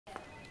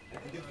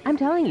I'm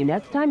telling you,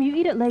 next time you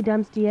eat at Les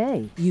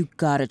Dumpstiers. You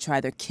gotta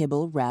try their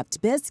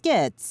kibble-wrapped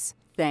biscuits.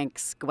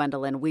 Thanks,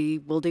 Gwendolyn. We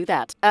will do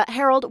that.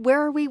 Harold,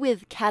 where are we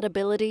with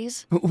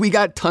Catabilities? We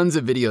got tons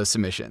of video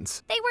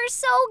submissions. They were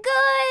so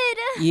good!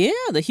 Yeah,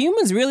 the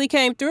humans really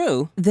came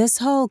through. This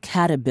whole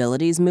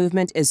Catabilities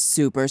movement is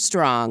super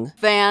strong.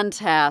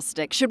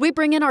 Fantastic. Should we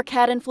bring in our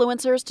cat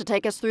influencers to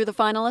take us through the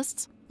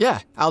finalists?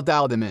 Yeah, I'll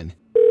dial them in.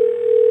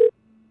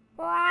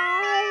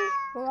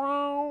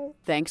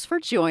 Thanks for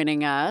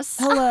joining us.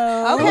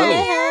 Hello.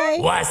 Okay. Hey.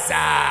 What's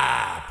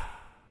up?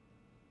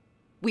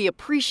 We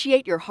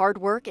appreciate your hard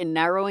work in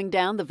narrowing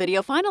down the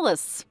video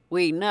finalists.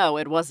 We know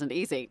it wasn't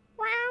easy.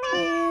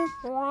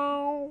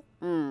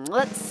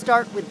 Let's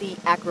start with the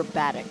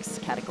acrobatics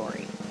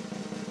category.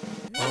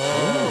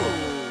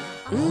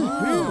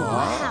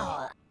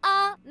 Wow.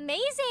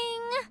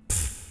 Amazing!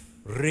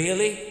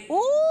 Really?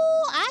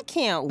 Ooh, I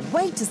can't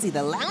wait to see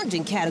the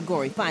lounging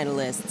category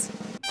finalists.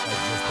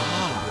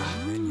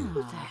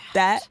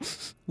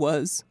 That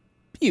was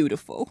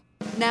beautiful.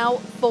 Now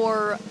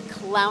for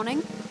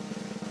clowning.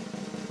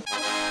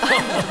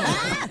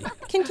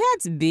 Can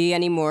cats be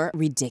any more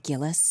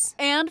ridiculous?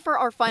 And for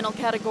our final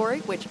category,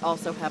 which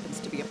also happens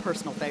to be a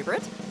personal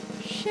favorite,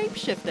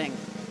 shapeshifting.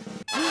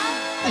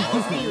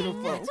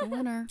 Beautiful. That's a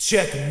winner.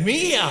 Check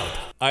me out!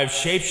 I've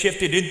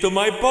shapeshifted into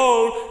my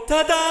bowl.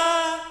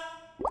 Ta-da!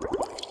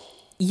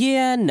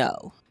 Yeah,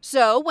 no.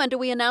 So when do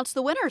we announce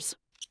the winners?